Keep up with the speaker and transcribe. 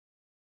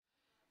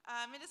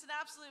It is an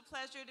absolute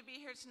pleasure to be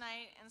here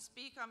tonight and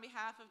speak on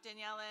behalf of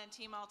Daniella and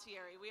Team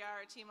Altieri. We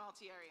are Team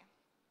Altieri.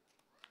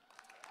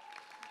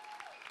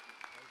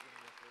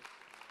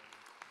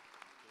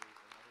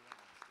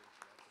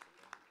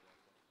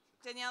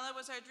 Daniella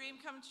was our dream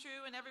come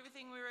true and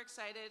everything we were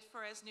excited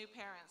for as new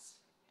parents.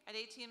 At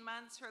 18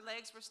 months, her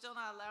legs were still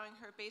not allowing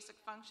her basic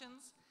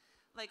functions,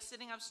 like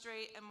sitting up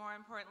straight and, more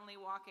importantly,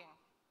 walking.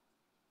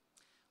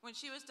 When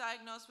she was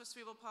diagnosed with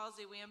cerebral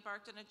palsy, we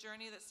embarked on a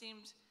journey that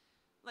seemed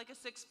like a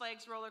Six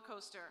Flags roller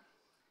coaster,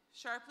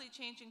 sharply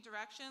changing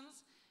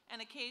directions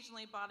and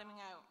occasionally bottoming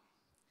out.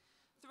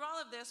 Through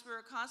all of this, we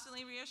were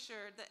constantly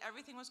reassured that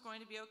everything was going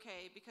to be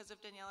okay because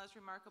of Daniella's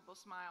remarkable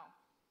smile.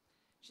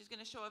 She's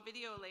going to show a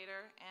video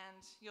later,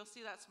 and you'll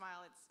see that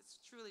smile. It's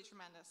truly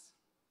tremendous.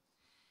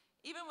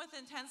 Even with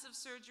intensive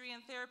surgery and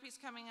therapies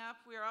coming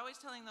up, we are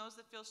always telling those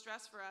that feel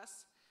stress for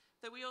us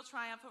that we will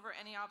triumph over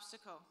any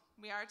obstacle.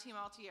 We are Team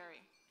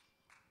Altieri.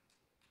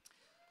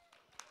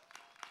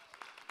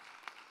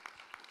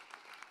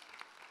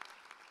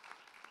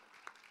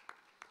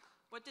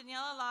 What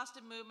Daniella lost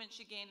in movement,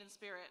 she gained in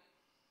spirit.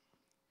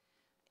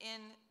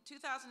 In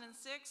 2006,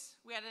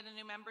 we added a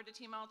new member to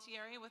Team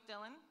Altieri with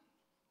Dylan.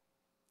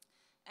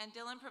 And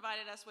Dylan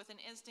provided us with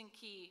an instant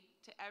key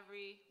to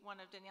every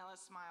one of Daniella's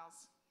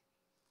smiles.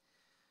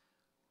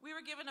 We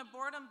were given a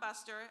boredom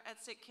buster at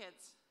Sick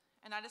Kids,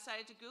 and I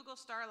decided to Google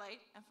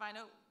Starlight and find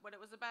out what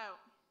it was about.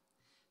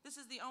 This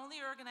is the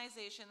only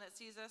organization that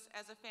sees us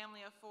as a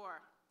family of 4.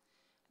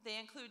 They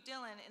include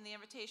Dylan in the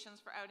invitations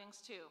for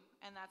outings too,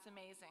 and that's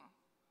amazing.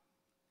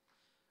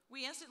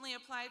 We instantly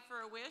applied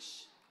for a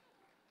wish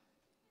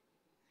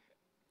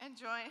and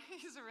joined.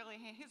 He's a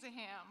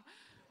ham.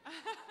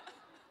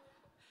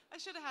 I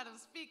should have had him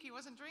speak. He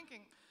wasn't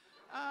drinking.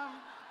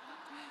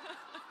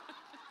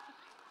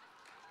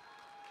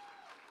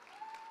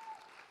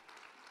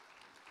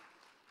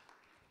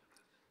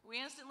 We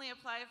instantly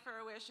applied for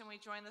a wish and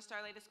we joined the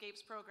Starlight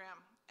Escapes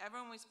program.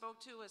 Everyone we spoke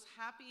to was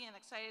happy and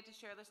excited to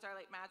share the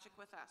Starlight magic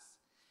with us.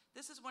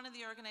 This is one of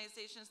the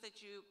organizations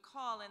that you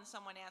call and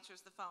someone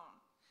answers the phone.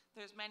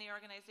 There's many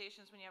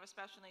organizations when you have a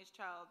special needs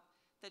child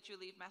that you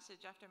leave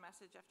message after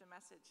message after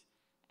message,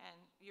 and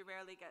you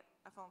rarely get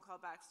a phone call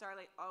back.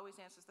 Starlight always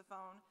answers the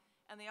phone,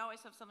 and they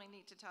always have something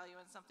neat to tell you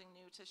and something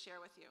new to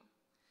share with you.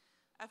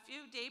 A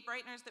few day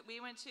brighteners that we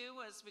went to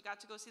was we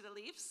got to go see the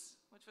Leafs,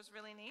 which was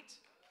really neat.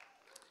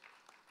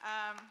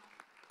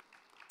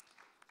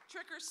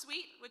 Trick or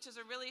Sweet, which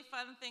is a really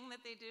fun thing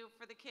that they do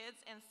for the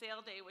kids, and Sail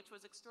Day, which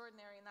was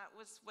extraordinary, and that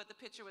was what the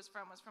picture was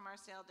from our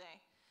Sail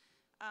Day.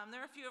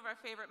 There are a few of our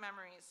favorite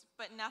memories,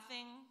 but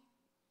nothing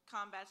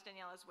combats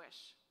Daniella's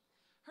wish.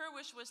 Her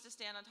wish was to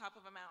stand on top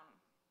of a mountain.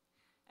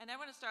 And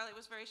everyone at Starlight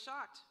was very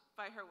shocked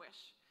by her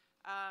wish.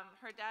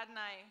 Her dad and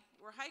I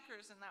were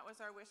hikers, and that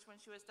was our wish when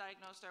she was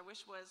diagnosed. Our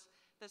wish was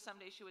that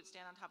someday she would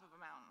stand on top of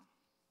a mountain.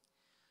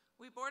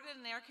 We boarded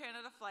an Air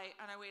Canada flight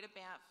on our way to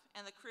Banff,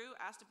 and the crew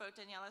asked about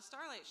Daniella's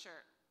Starlight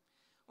shirt.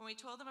 When we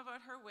told them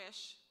about her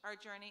wish, our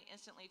journey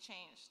instantly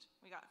changed.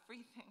 We got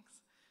free things.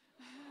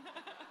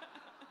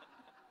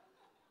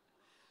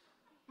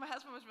 My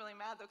husband was really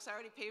mad, though, because I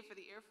already paid for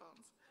the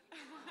earphones.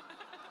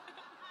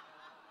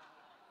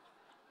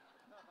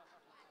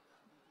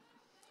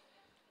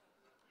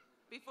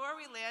 Before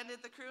we landed,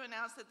 the crew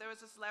announced that there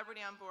was a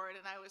celebrity on board,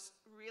 and I was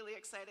really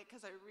excited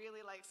because I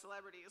really like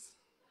celebrities.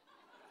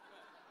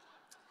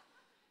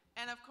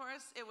 And of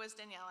course, it was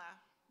Daniella.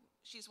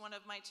 She's one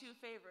of my 2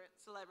 favorite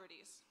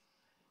celebrities.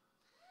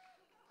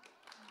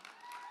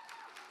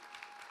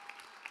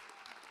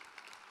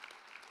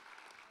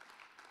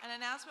 An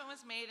announcement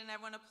was made and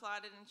everyone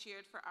applauded and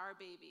cheered for our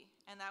baby.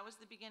 And that was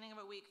the beginning of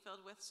a week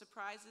filled with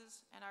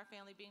surprises and our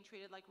family being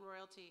treated like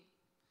royalty.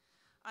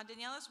 On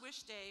Daniella's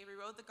wish day, we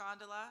rode the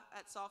gondola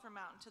at Sulphur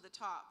Mountain to the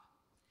top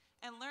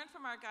and learned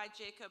from our guide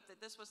Jacob that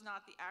this was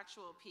not the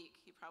actual peak.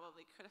 He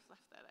probably could have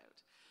left that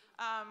out.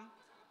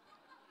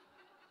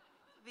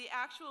 The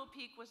actual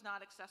peak was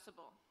not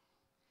accessible.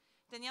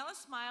 Daniella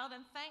smiled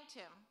and thanked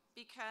him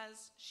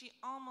because she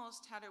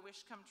almost had her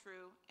wish come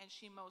true and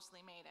she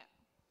mostly made it.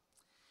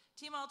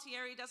 Team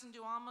Altieri doesn't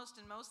do almost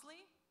and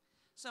mostly,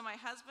 so my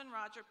husband,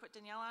 Roger, put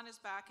Daniella on his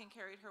back and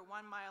carried her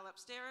 1 mile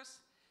upstairs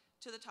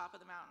to the top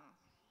of the mountain.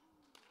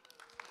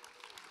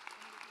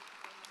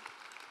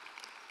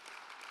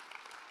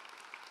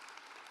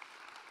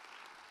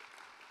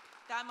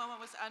 That moment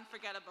was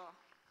unforgettable.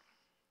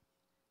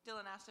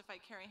 Dylan asked if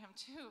I'd carry him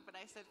too, but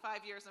I said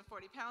 5 years and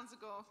 40 pounds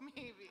ago,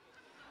 maybe.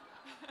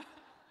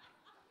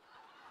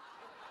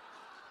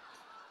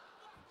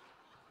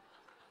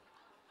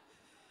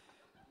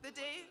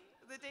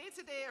 The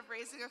day-to-day of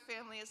raising a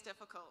family is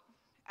difficult.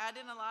 Add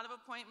in a lot of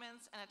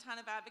appointments and a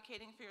ton of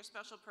advocating for your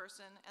special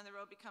person, and the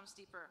road becomes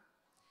steeper.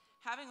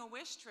 Having a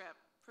wish trip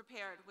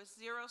prepared with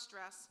 0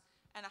 stress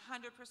and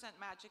 100%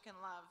 magic and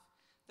love,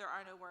 there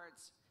are no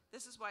words.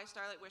 This is why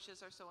Starlight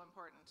wishes are so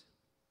important.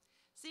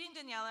 Seeing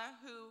Daniella,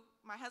 who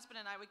my husband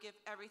and I would give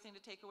everything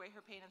to take away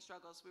her pain and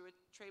struggles, we would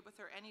trade with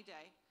her any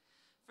day.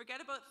 Forget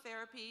about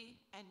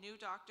therapy and new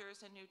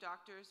doctors and new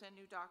doctors and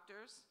new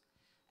doctors.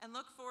 and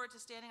look forward to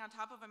standing on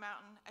top of a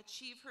mountain,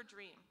 achieve her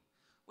dream.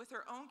 With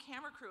her own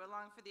camera crew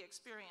along for the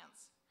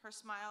experience, her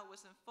smile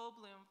was in full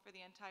bloom for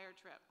the entire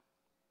trip.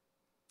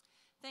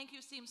 Thank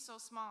you seems so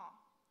small.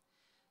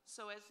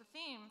 So as the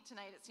theme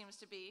tonight it seems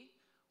to be,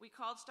 we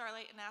called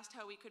Starlight and asked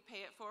how we could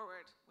pay it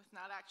forward with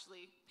not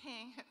actually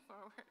paying it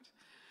forward.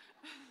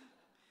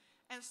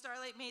 And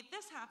Starlight made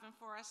this happen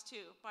for us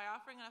too, by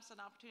offering us an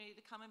opportunity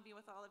to come and be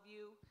with all of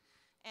you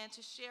and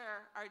to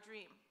share our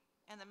dream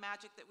and the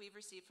magic that we've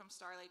received from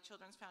Starlight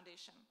Children's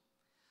Foundation.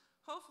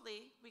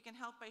 Hopefully, we can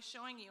help by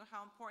showing you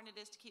how important it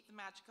is to keep the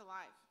magic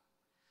alive.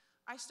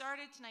 I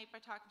started tonight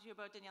by talking to you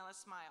about Daniella's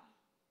smile.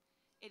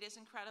 It is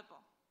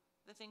incredible,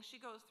 the things she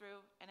goes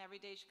through, and every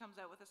day she comes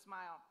out with a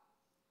smile.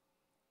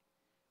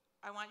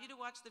 I want you to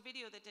watch the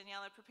video that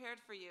Daniella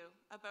prepared for you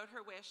about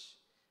her wish,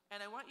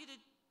 and I want you to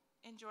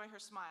enjoy her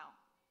smile,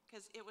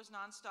 because it was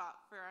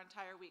nonstop for our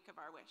entire week of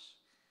our wish.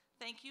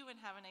 Thank you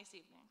and have a nice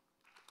evening.